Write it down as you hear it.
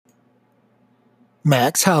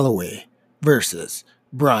Max Holloway versus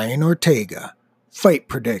Brian Ortega. Fight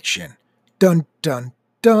prediction. Dun dun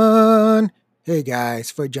dun. Hey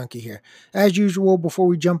guys, Fight Junkie here. As usual, before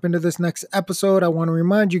we jump into this next episode, I want to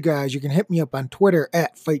remind you guys you can hit me up on Twitter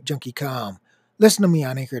at FightJunkieCom. Listen to me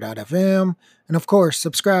on Anchor.fm. And of course,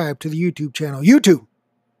 subscribe to the YouTube channel,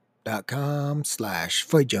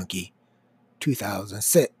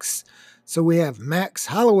 youtube.com/FightJunkie2006. So we have Max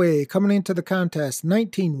Holloway coming into the contest,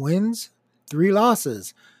 19 wins, 3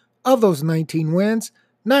 losses. Of those 19 wins,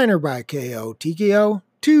 9 are by KO, TKO,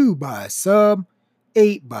 2 by sub,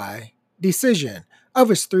 8 by decision. Of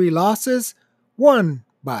his 3 losses, 1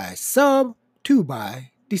 by sub, 2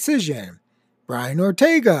 by decision. Brian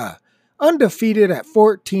Ortega, undefeated at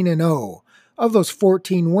 14-0. Of those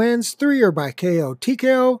 14 wins, 3 are by KO,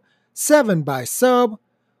 TKO, 7 by sub,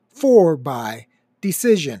 4 by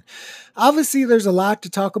decision. Obviously, there's a lot to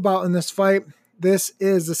talk about in this fight. This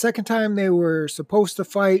is the second time they were supposed to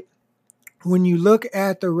fight. When you look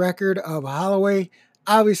at the record of Holloway,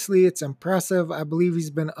 obviously it's impressive. I believe he's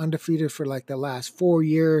been undefeated for like the last 4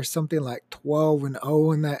 years, something like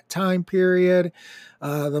 12-0 in that time period.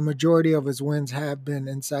 The majority of his wins have been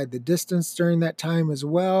inside the distance during that time as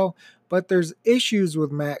well. But there's issues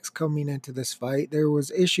with Max coming into this fight. There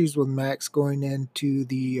was issues with Max going into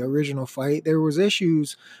the original fight. There was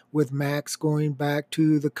issues with Max going back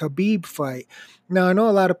to the Khabib fight. Now, I know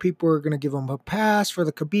a lot of people are going to give him a pass for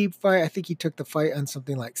the Khabib fight. I think he took the fight on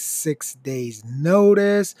something like 6 days'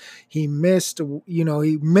 notice. He missed, he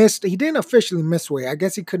didn't officially miss weight. I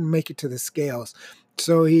guess he couldn't make it to the scales.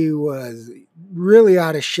 So he was really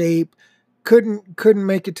out of shape, couldn't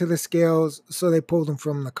make it to the scales, so they pulled him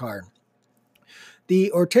from the card.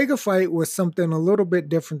 The Ortega fight was something a little bit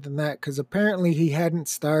different than that because apparently he hadn't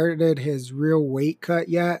started his real weight cut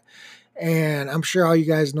yet. And I'm sure all you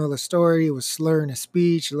guys know the story. He was slurring his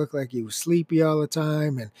speech. It looked like he was sleepy all the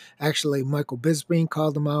time. And actually, Michael Bisping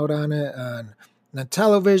called him out on it on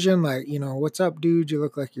television. Like, what's up, dude? You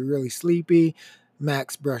look like you're really sleepy.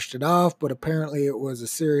 Max brushed it off, but apparently it was a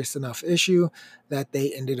serious enough issue that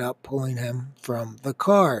they ended up pulling him from the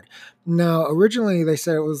card. Now, originally they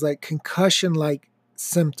said it was like concussion-like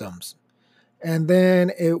symptoms. And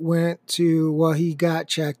then it went to, well, he got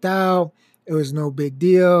checked out. It was no big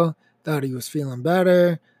deal. Thought he was feeling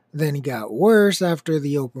better. Then he got worse after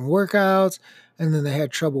the open workouts. And then they had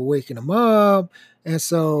trouble waking him up. And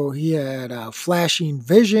so he had flashing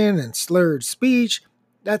vision and slurred speech.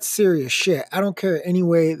 That's serious shit. I don't care any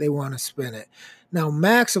way they want to spin it. Now,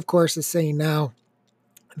 Max, of course, is saying now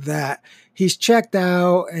that he's checked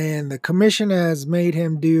out and the commission has made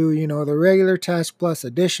him do, the regular test plus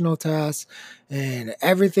additional tests and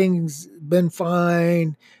everything's been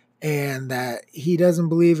fine and that he doesn't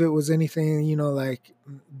believe it was anything, like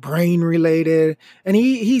brain related. And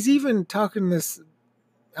he's even talking this,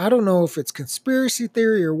 I don't know if it's conspiracy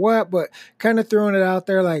theory or what, but kind of throwing it out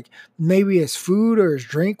there like maybe his food or his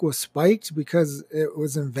drink was spiked because it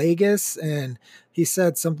was in Vegas. And he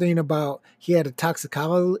said something about he had a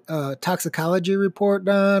toxicology report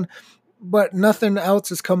done, but nothing else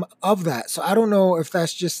has come of that. So I don't know if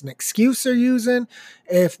that's just an excuse they're using,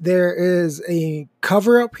 if there is a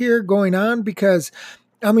cover up here going on, because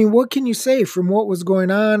I mean, what can you say from what was going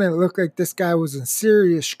on? It looked like this guy was in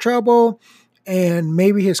serious trouble. And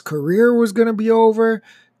maybe his career was going to be over.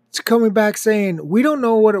 It's coming back saying, we don't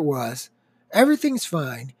know what it was. Everything's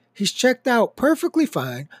fine. He's checked out perfectly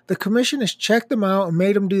fine. The commission has checked him out and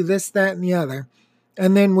made him do this, that, and the other.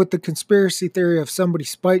 And then with the conspiracy theory of somebody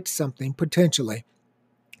spiked something, potentially.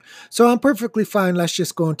 So I'm perfectly fine. Let's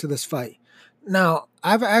just go into this fight. Now,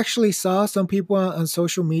 I've actually saw some people on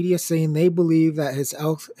social media saying they believe that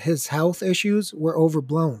his health issues were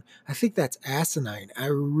overblown. I think that's asinine. I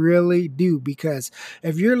really do, because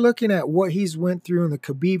if you're looking at what he's went through in the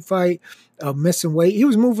Khabib fight of missing weight, he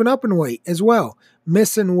was moving up in weight as well,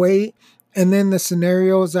 missing weight, and then the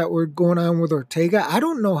scenarios that were going on with Ortega. I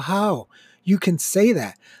don't know how you can say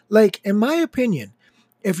that. Like, in my opinion,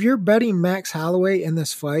 if you're betting Max Holloway in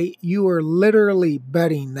this fight, you are literally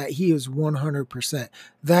betting that he is 100%.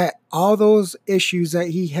 That all those issues that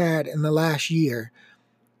he had in the last year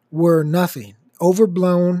were nothing.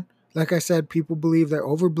 Overblown. Like I said, people believe they're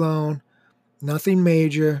overblown. Nothing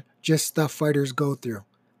major. Just stuff fighters go through.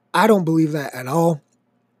 I don't believe that at all.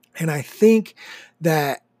 And I think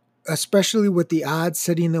that especially with the odds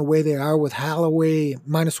sitting the way they are with Holloway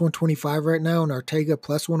minus 125 right now and Ortega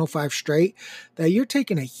plus 105 straight, that you're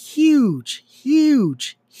taking a huge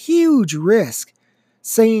risk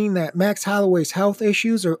saying that Max Holloway's health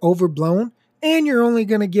issues are overblown and you're only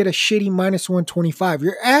going to get a shitty minus 125.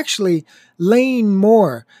 You're actually laying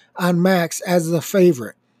more on Max as the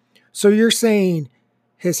favorite. So you're saying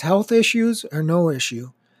his health issues are no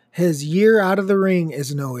issue, his year out of the ring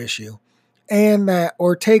is no issue, and that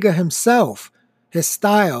Ortega himself, his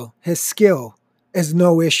style, his skill is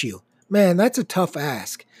no issue. Man, that's a tough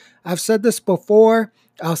ask. I've said this before.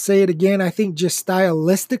 I'll say it again. I think just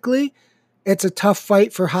stylistically, it's a tough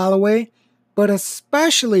fight for Holloway, but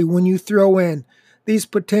especially when you throw in these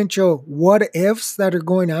potential what ifs that are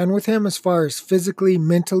going on with him as far as physically,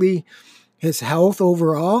 mentally, his health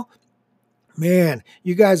overall. Man,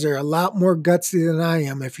 you guys are a lot more gutsy than I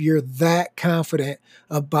am if you're that confident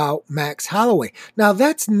about Max Holloway. Now,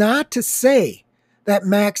 that's not to say that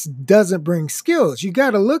Max doesn't bring skills. You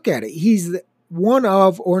got to look at it. He's one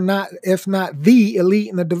of, or not, if not the elite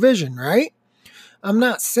in the division, right? I'm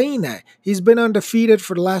not saying that. He's been undefeated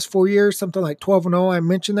for the last 4 years, something like 12-0. I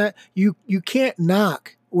mentioned that. You can't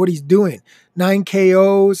knock what he's doing. 9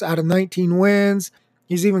 KOs out of 19 wins.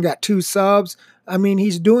 He's even got 2 subs. I mean,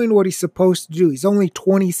 he's doing what he's supposed to do. He's only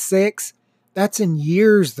 26. That's in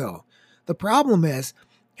years, though. The problem is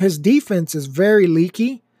his defense is very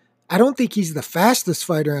leaky. I don't think he's the fastest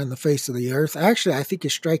fighter on the face of the earth. Actually, I think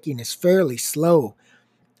his striking is fairly slow.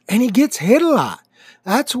 And he gets hit a lot.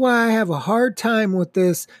 That's why I have a hard time with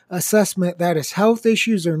this assessment that his health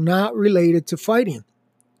issues are not related to fighting.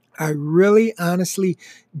 I really, honestly,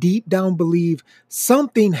 deep down believe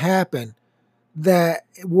something happened that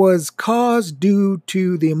was caused due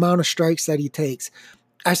to the amount of strikes that he takes.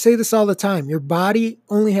 I say this all the time. Your body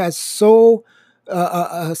only has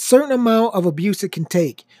a certain amount of abuse it can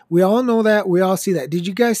take. We all know that. We all see that. Did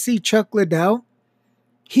you guys see Chuck Liddell?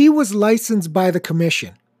 He was licensed by the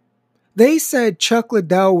commission. They said Chuck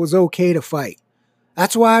Liddell was okay to fight.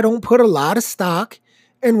 That's why I don't put a lot of stock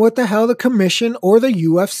in what the hell the commission or the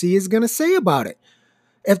UFC is going to say about it.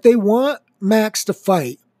 If they want Max to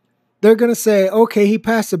fight, they're going to say, okay, he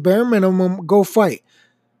passed the bare minimum, go fight.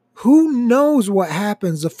 Who knows what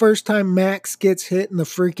happens the first time Max gets hit in the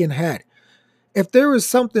freaking head? If there was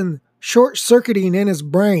something short-circuiting in his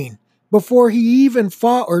brain before he even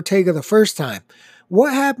fought Ortega the first time,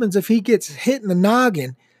 what happens if he gets hit in the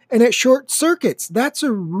noggin and it short circuits? That's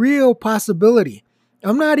a real possibility.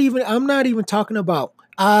 I'm not even talking about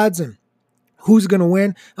odds and who's going to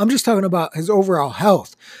win. I'm just talking about his overall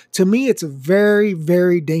health. To me, it's very,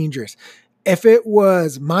 very dangerous. If it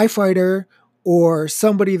was my fighter or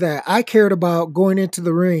somebody that I cared about going into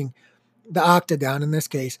the ring, the octagon in this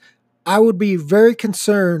case, I would be very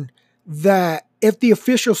concerned that if the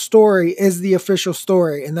official story is the official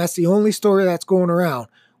story and that's the only story that's going around,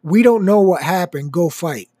 we don't know what happened, go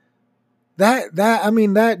fight.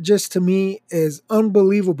 That just to me is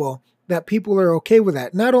unbelievable that people are okay with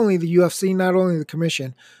that. Not only the UFC, not only the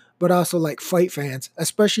commission, but also like fight fans,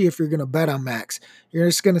 especially if you're going to bet on Max. You're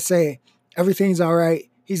just going to say everything's all right.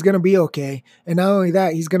 He's going to be okay. And not only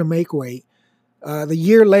that, he's going to make weight. The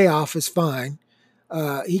year layoff is fine.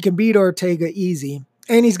 He can beat Ortega easy,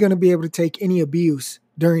 and he's going to be able to take any abuse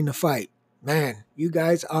during the fight. Man, you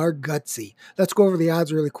guys are gutsy. Let's go over the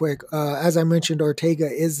odds really quick. As I mentioned, Ortega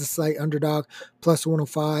is the slight underdog, plus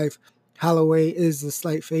 105. Holloway is the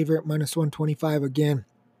slight favorite, minus 125 again.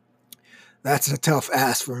 That's a tough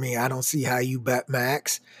ask for me. I don't see how you bet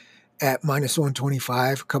Max at minus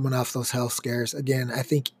 125 coming off those health scares. Again, I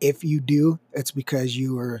think if you do, it's because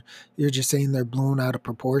you're just saying they're blown out of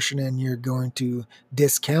proportion and you're going to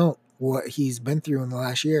discount what he's been through in the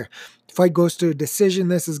last year. Fight goes to a decision.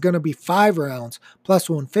 This is going to be 5 rounds, plus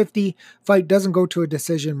 150. Fight doesn't go to a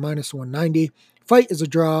decision, minus 190. Fight is a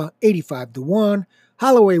draw, 85-1.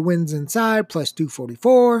 Holloway wins inside, plus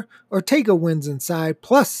 244. Ortega wins inside,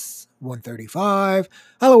 plus 135.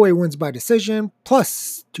 Holloway wins by decision,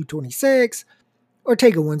 plus 226.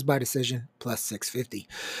 Ortega wins by decision, plus 650.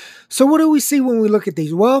 So what do we see when we look at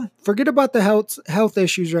these? Well, forget about the health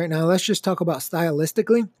issues right now. Let's just talk about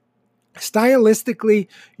stylistically. Stylistically,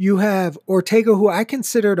 you have Ortega, who I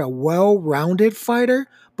considered a well-rounded fighter,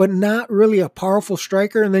 but not really a powerful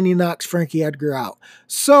striker, and then he knocks Frankie Edgar out.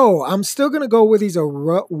 So I'm still going to go with he's a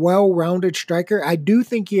well-rounded striker. I do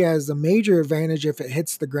think he has a major advantage if it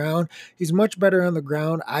hits the ground. He's much better on the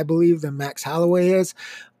ground, I believe, than Max Holloway is.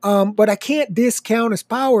 But I can't discount his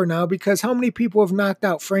power now because how many people have knocked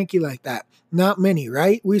out Frankie like that? Not many,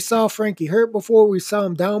 right? We saw Frankie hurt before. We saw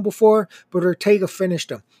him down before, but Ortega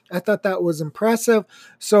finished him. I thought that was impressive.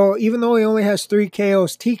 So even though he only has 3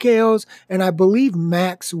 KOs, TKOs, and I believe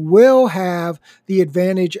Max will have the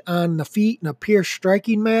advantage on the feet in a pure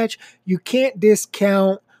striking match, you can't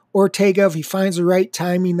discount Ortega if he finds the right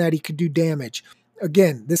timing that he could do damage.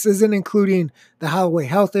 Again, this isn't including the Holloway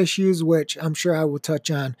health issues, which I'm sure I will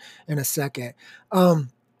touch on in a second.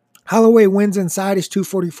 Holloway wins inside is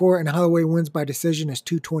 244, and Holloway wins by decision is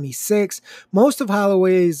 226. Most of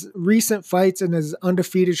Holloway's recent fights in his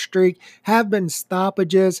undefeated streak have been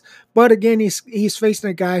stoppages, but again, he's facing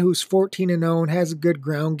a guy who's 14-0 and has a good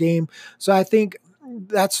ground game. So I think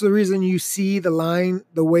that's the reason you see the line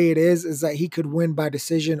the way it is that he could win by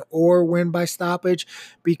decision or win by stoppage,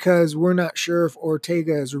 because we're not sure if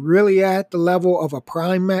Ortega is really at the level of a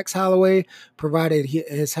prime Max Holloway, provided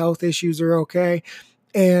his health issues are okay.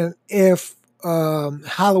 And if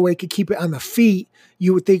Holloway could keep it on the feet,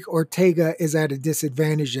 you would think Ortega is at a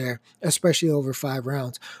disadvantage there, especially over 5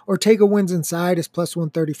 rounds. Ortega wins inside is plus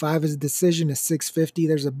 135. His decision is 650.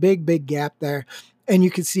 There's a big gap there. And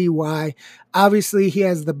you can see why. Obviously, he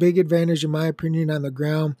has the big advantage, in my opinion, on the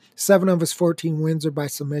ground. 7 of his 14 wins are by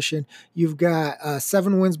submission. You've got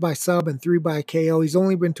 7 wins by sub and 3 by KO. He's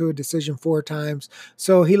only been to a decision 4 times.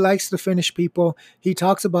 So he likes to finish people. He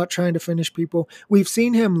talks about trying to finish people. We've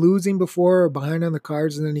seen him losing before or behind on the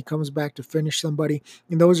cards, and then he comes back to finish somebody.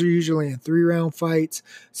 And those are usually in 3-round fights.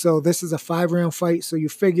 So this is a 5-round fight. So you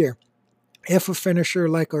figure, if a finisher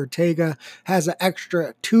like Ortega has an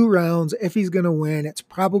extra 2 rounds, if he's going to win, it's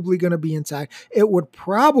probably going to be inside. It would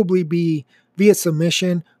probably be via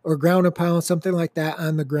submission or ground and pound, something like that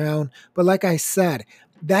on the ground. But like I said,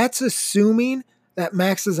 that's assuming that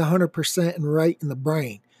Max is 100% and right in the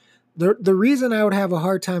brain. The reason I would have a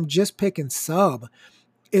hard time just picking sub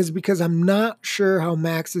is because I'm not sure how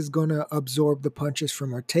Max is going to absorb the punches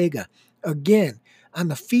from Ortega. Again, on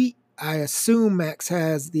the feet, I assume Max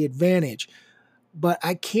has the advantage, but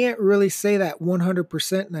I can't really say that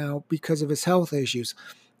 100% now because of his health issues.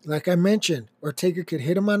 Like I mentioned, Ortega could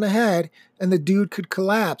hit him on the head and the dude could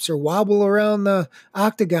collapse or wobble around the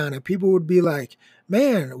octagon, and people would be like,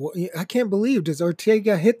 man, I can't believe, does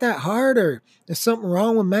Ortega hit that hard, or is something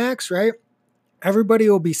wrong with Max, right? Everybody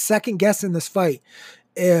will be second guessing this fight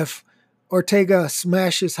if Ortega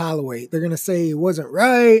smashes Holloway. They're going to say he wasn't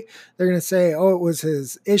right. They're going to say, oh, it was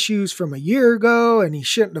his issues from a year ago and he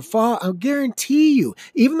shouldn't have fought. I'll guarantee you,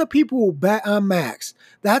 even the people who bet on Max,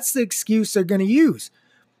 that's the excuse they're going to use.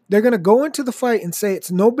 They're going to go into the fight and say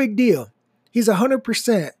it's no big deal. He's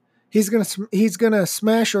 100%. He's going to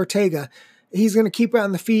smash Ortega. He's going to keep it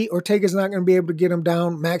on the feet. Ortega's not going to be able to get him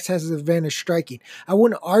down. Max has his advantage striking. I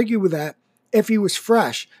wouldn't argue with that if he was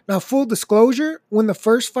fresh. Now, full disclosure, when the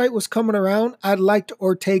first fight was coming around, I liked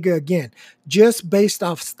Ortega again, just based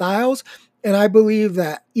off styles. And I believe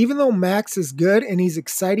that even though Max is good and he's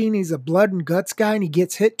exciting, he's a blood and guts guy and he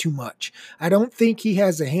gets hit too much. I don't think he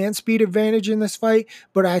has a hand speed advantage in this fight,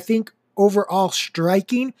 but I think overall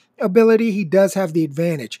striking ability, he does have the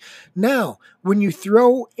advantage. Now, when you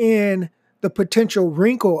throw in the potential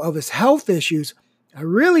wrinkle of his health issues, I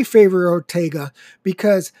really favor Ortega,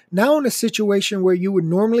 because now in a situation where you would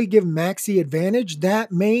normally give Max the advantage,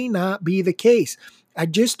 that may not be the case. I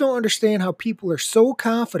just don't understand how people are so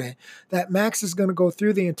confident that Max is going to go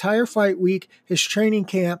through the entire fight week, his training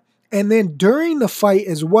camp, and then during the fight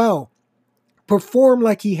as well, perform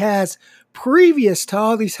like he has previous to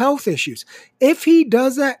all these health issues. If he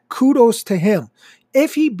does that, kudos to him.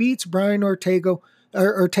 If he beats Brian Ortega,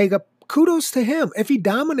 kudos to him. If he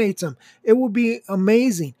dominates him, it will be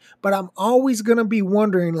amazing. But I'm always going to be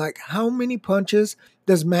wondering, like, how many punches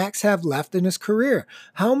does Max have left in his career?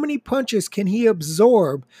 How many punches can he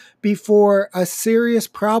absorb before a serious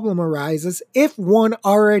problem arises, if one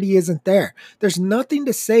already isn't there? There's nothing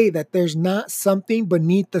to say that there's not something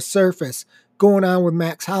beneath the surface going on with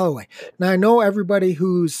Max Holloway. Now, I know everybody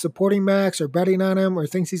who's supporting Max or betting on him or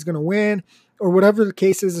thinks he's going to win or whatever the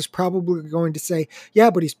case is probably going to say,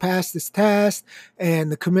 yeah, but he's passed his test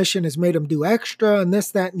and the commission has made him do extra and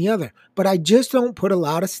this, that, and the other. But I just don't put a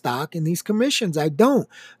lot of stock in these commissions. I don't.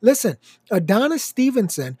 Listen, Adonis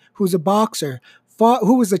Stevenson, who's a boxer,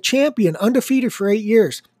 who was a champion, undefeated for 8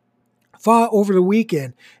 years, fought over the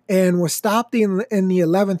weekend and was stopped in the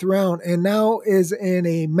 11th round and now is in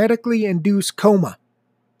a medically induced coma.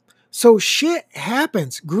 So shit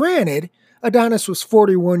happens. Granted, Adonis was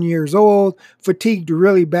 41 years old, fatigued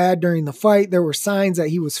really bad during the fight. There were signs that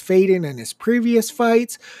he was fading in his previous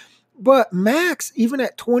fights. But Max, even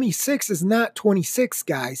at 26, is not 26,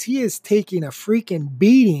 guys. He is taking a freaking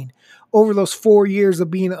beating over those 4 years of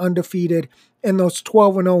being undefeated and those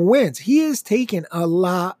 12-0 wins. He is taking a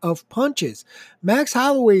lot of punches. Max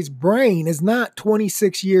Holloway's brain is not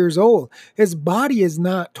 26 years old. His body is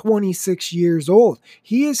not 26 years old.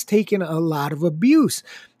 He is taking a lot of abuse.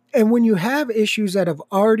 And when you have issues that have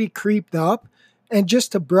already creeped up, and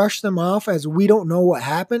just to brush them off as we don't know what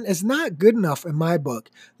happened, is not good enough in my book.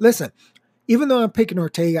 Listen, even though I'm picking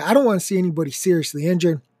Ortega, I don't want to see anybody seriously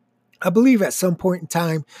injured. I believe at some point in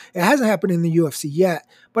time, it hasn't happened in the UFC yet,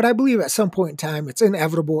 but I believe at some point in time, it's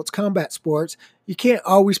inevitable. It's combat sports. You can't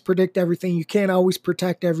always predict everything. You can't always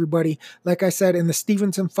protect everybody. Like I said, in the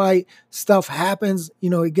Stevenson fight, stuff happens. You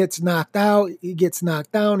know, he gets knocked out, he gets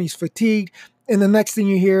knocked down, he's fatigued. And the next thing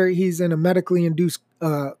you hear, he's in a medically induced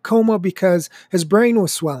coma because his brain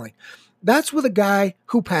was swelling. That's with a guy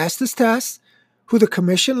who passed his test, who the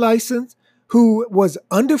commission licensed, who was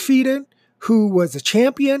undefeated, who was a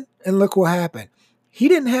champion, and look what happened. He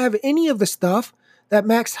didn't have any of the stuff that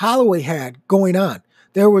Max Holloway had going on.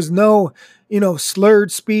 There was no,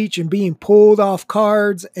 slurred speech and being pulled off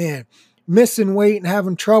cards and missing weight and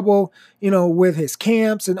having trouble, with his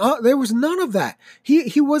camps and all. There was none of that.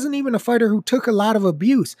 He wasn't even a fighter who took a lot of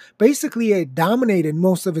abuse. Basically, he dominated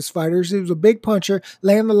most of his fighters. He was a big puncher,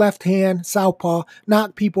 land the left hand, southpaw,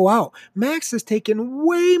 knock people out. Max has taken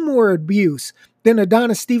way more abuse than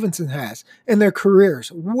Adonis Stevenson has in their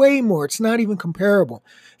careers. Way more. It's not even comparable.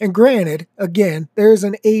 And granted, again, there's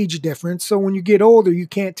an age difference. So when you get older, you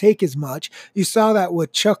can't take as much. You saw that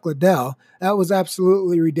with Chuck Liddell. That was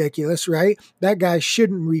absolutely ridiculous, right? That guy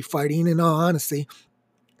shouldn't be fighting, in all honesty.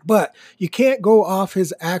 But you can't go off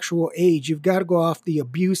his actual age. You've got to go off the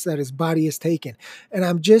abuse that his body has taken. And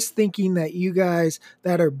I'm just thinking that you guys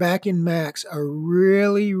that are backing Max are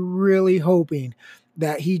really, really hoping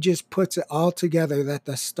that he just puts it all together, that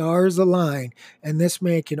the stars align, and this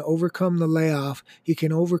man can overcome the layoff. He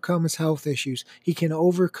can overcome his health issues. He can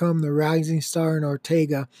overcome the rising star in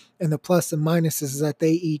Ortega and the plus and minuses that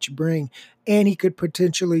they each bring. And he could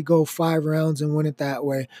potentially go 5 rounds and win it that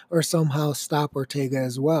way, or somehow stop Ortega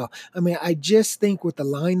as well. I mean, I just think with the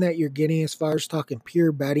line that you're getting, as far as talking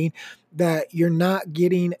pure betting, that you're not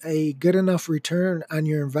getting a good enough return on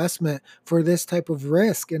your investment for this type of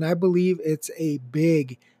risk. And I believe it's a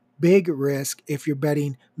big risk if you're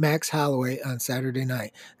betting Max Holloway on Saturday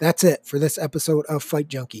night. That's it for this episode of Fight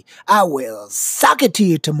Junkie. I will sock it to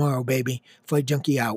you tomorrow, baby. Fight Junkie out.